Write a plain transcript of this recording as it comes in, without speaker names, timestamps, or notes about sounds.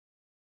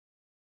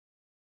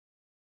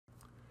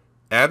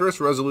Address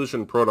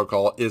Resolution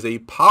Protocol is a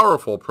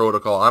powerful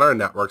protocol on our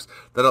networks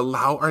that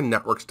allow our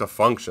networks to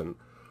function.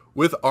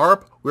 With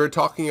ARP, we're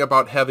talking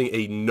about having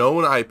a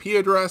known IP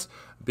address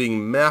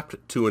being mapped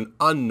to an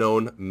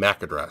unknown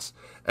MAC address.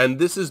 And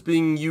this is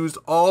being used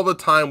all the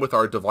time with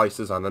our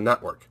devices on the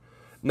network.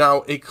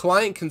 Now, a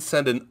client can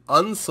send an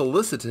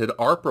unsolicited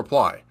ARP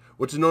reply,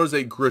 which is known as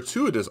a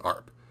gratuitous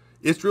ARP.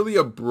 It's really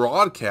a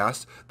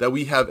broadcast that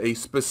we have a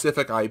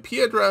specific IP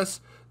address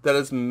that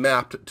is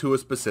mapped to a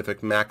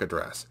specific MAC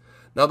address.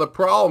 Now the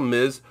problem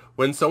is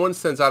when someone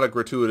sends out a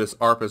gratuitous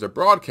ARP as a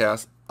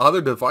broadcast,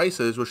 other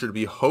devices, which should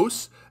be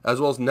hosts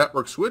as well as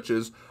network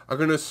switches, are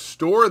going to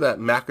store that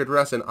MAC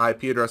address and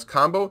IP address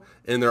combo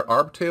in their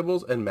ARP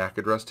tables and MAC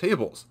address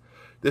tables.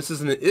 This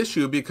is an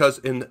issue because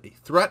a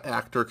threat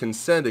actor can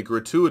send a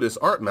gratuitous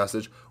ARP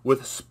message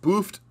with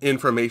spoofed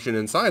information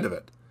inside of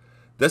it.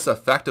 This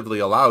effectively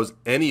allows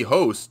any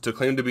host to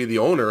claim to be the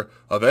owner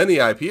of any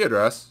IP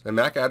address and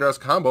MAC address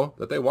combo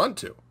that they want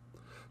to.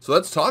 So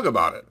let's talk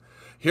about it.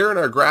 Here in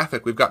our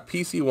graphic, we've got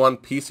PC1,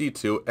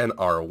 PC2, and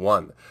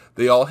R1.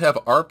 They all have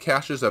ARP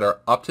caches that are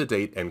up to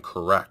date and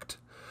correct.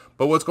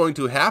 But what's going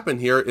to happen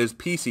here is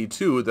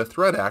PC2, the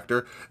threat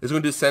actor, is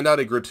going to send out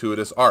a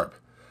gratuitous ARP.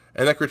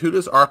 And that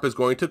gratuitous ARP is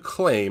going to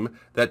claim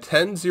that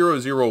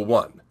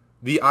 10.0.0.1,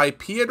 the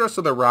IP address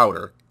of the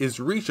router, is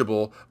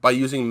reachable by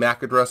using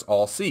MAC address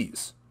all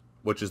Cs,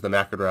 which is the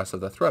MAC address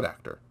of the threat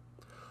actor.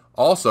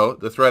 Also,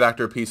 the threat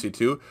actor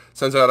PC2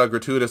 sends out a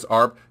gratuitous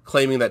ARP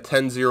claiming that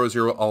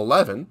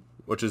 10.0.0.11,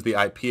 which is the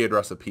IP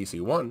address of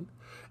PC1,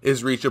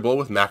 is reachable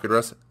with MAC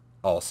address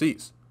all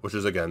Cs, which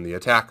is again the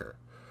attacker.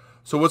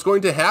 So what's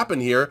going to happen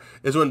here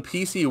is when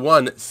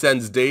PC1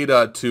 sends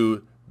data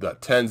to the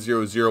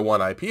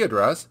 10.0.0.1 IP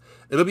address,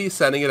 it'll be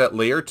sending it at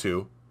layer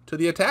 2 to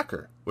the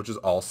attacker, which is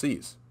all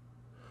Cs.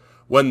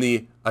 When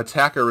the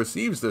attacker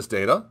receives this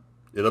data,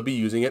 it'll be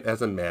using it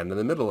as a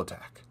man-in-the-middle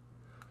attack.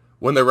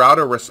 When the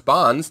router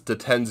responds to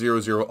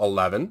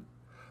 10.0.0.11,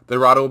 the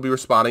router will be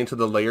responding to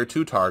the layer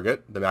 2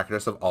 target, the MAC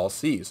address of all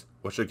Cs,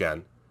 which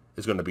again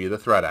is going to be the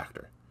threat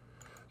actor.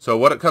 So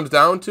what it comes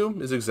down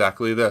to is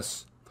exactly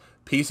this.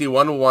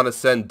 PC1 will want to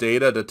send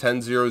data to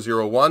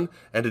 10.0.0.1,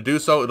 and to do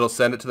so, it'll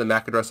send it to the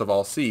MAC address of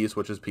all Cs,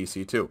 which is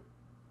PC2.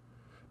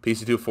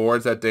 PC2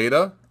 forwards that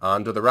data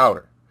onto the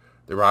router.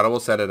 The router will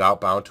send it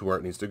outbound to where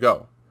it needs to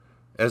go.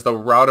 As the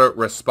router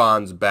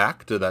responds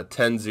back to that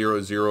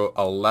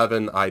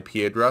 10.0.0.11 IP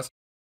address,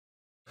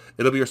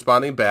 it'll be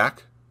responding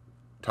back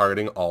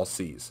targeting all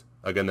Cs,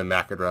 again the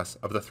MAC address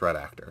of the threat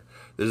actor.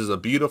 This is a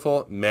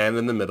beautiful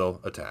man-in-the-middle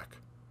attack.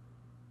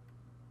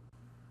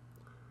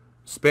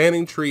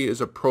 Spanning tree is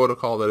a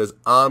protocol that is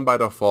on by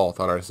default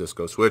on our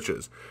Cisco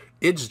switches.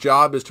 Its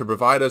job is to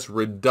provide us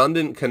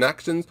redundant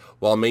connections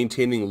while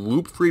maintaining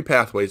loop-free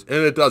pathways, and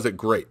it does it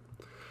great.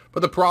 But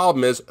the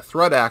problem is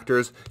threat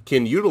actors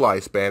can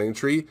utilize spanning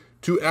tree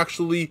to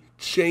actually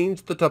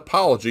change the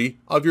topology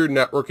of your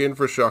network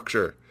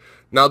infrastructure.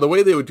 Now, the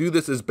way they would do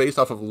this is based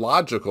off of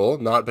logical,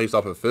 not based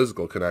off of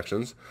physical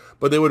connections,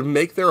 but they would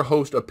make their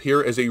host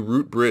appear as a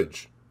root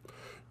bridge.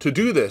 To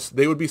do this,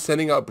 they would be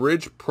sending out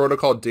bridge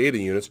protocol data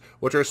units,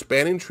 which are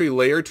spanning tree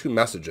layer 2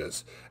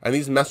 messages, and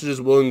these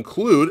messages will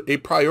include a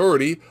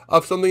priority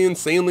of something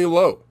insanely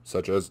low,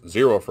 such as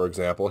 0, for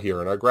example,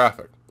 here in our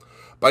graphic.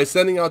 By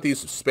sending out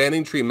these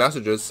spanning tree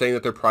messages saying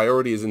that their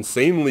priority is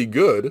insanely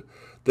good,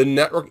 the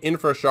network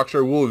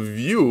infrastructure will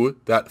view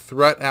that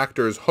threat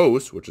actor's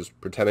host, which is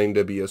pretending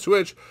to be a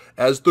switch,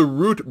 as the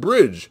root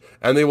bridge,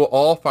 and they will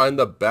all find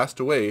the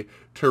best way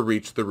to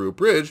reach the root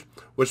bridge,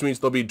 which means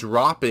they'll be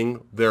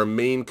dropping their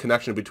main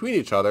connection between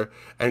each other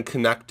and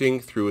connecting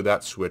through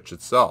that switch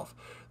itself.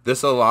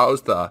 This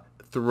allows the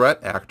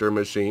threat actor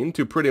machine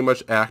to pretty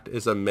much act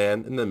as a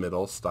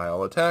man-in-the-middle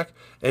style attack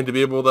and to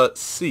be able to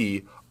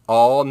see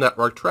all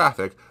network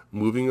traffic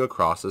moving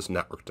across this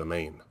network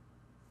domain.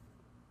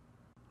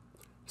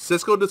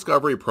 Cisco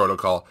Discovery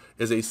Protocol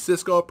is a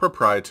Cisco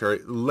proprietary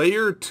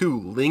Layer 2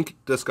 link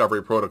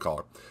discovery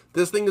protocol.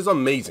 This thing is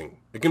amazing.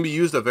 It can be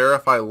used to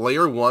verify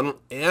Layer 1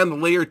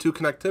 and Layer 2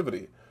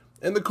 connectivity.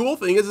 And the cool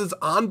thing is it's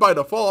on by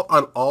default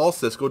on all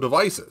Cisco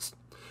devices.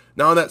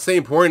 Now on that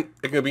same point,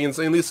 it can be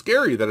insanely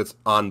scary that it's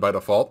on by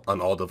default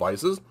on all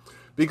devices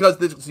because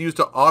it's used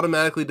to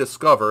automatically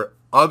discover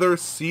other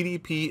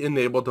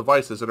CDP-enabled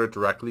devices that are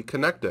directly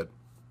connected.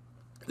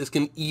 This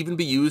can even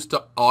be used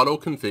to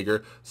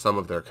auto-configure some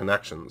of their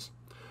connections.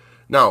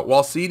 Now,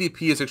 while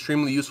CDP is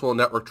extremely useful in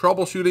network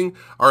troubleshooting,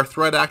 our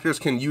threat actors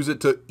can use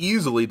it to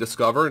easily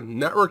discover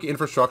network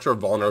infrastructure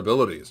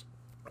vulnerabilities.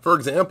 For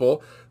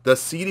example, the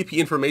CDP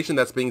information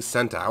that's being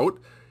sent out,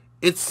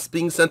 it's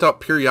being sent out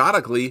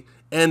periodically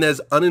and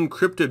as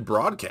unencrypted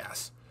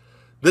broadcasts.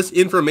 This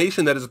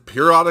information that is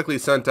periodically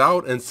sent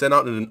out and sent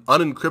out in an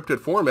unencrypted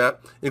format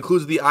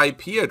includes the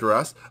IP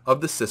address of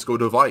the Cisco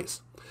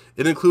device.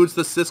 It includes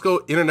the Cisco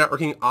Internet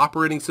Networking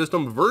Operating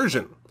System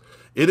version.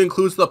 It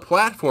includes the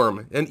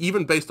platform, and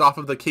even based off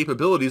of the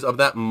capabilities of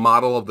that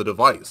model of the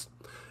device.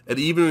 It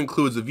even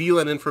includes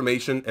VLAN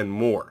information and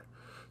more.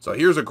 So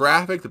here's a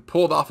graphic that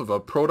pulled off of a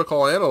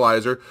protocol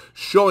analyzer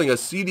showing a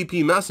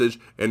CDP message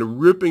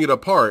and ripping it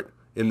apart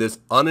in this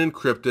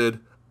unencrypted,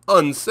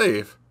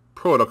 unsafe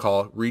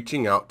protocol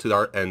reaching out to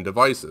our end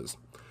devices.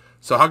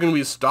 So how can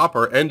we stop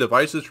our end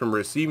devices from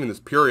receiving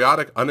this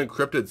periodic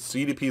unencrypted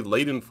CDP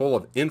laden full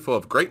of info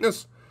of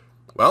greatness?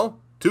 Well,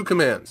 2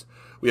 commands.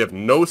 We have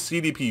no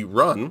CDP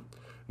run.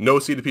 No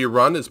CDP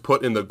run is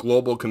put in the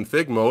global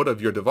config mode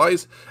of your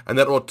device, and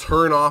that will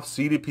turn off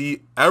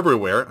CDP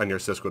everywhere on your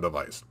Cisco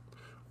device.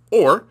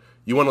 Or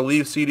you want to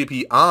leave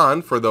CDP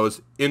on for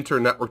those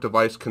inter-network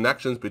device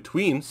connections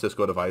between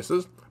Cisco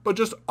devices, but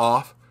just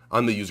off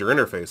on the user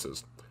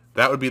interfaces.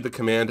 That would be the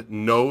command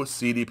no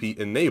CDP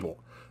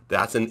enable.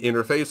 That's in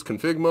interface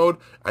config mode,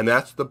 and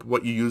that's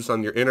what you use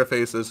on your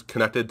interfaces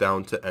connected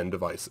down to end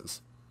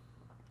devices.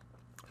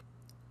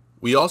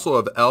 We also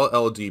have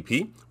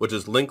LLDP, which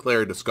is Link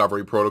Layer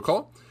Discovery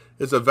Protocol.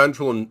 It's a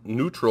ventral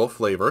neutral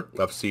flavor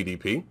of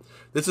CDP.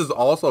 This is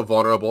also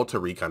vulnerable to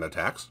recon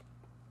attacks.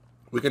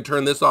 We can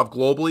turn this off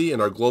globally in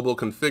our global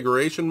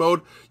configuration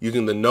mode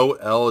using the no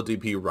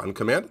LLDP run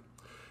command.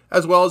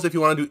 As well as if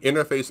you want to do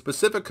interface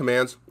specific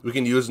commands, we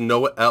can use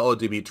no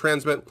LLDP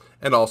transmit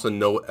and also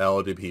no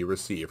LLDP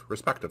receive,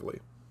 respectively.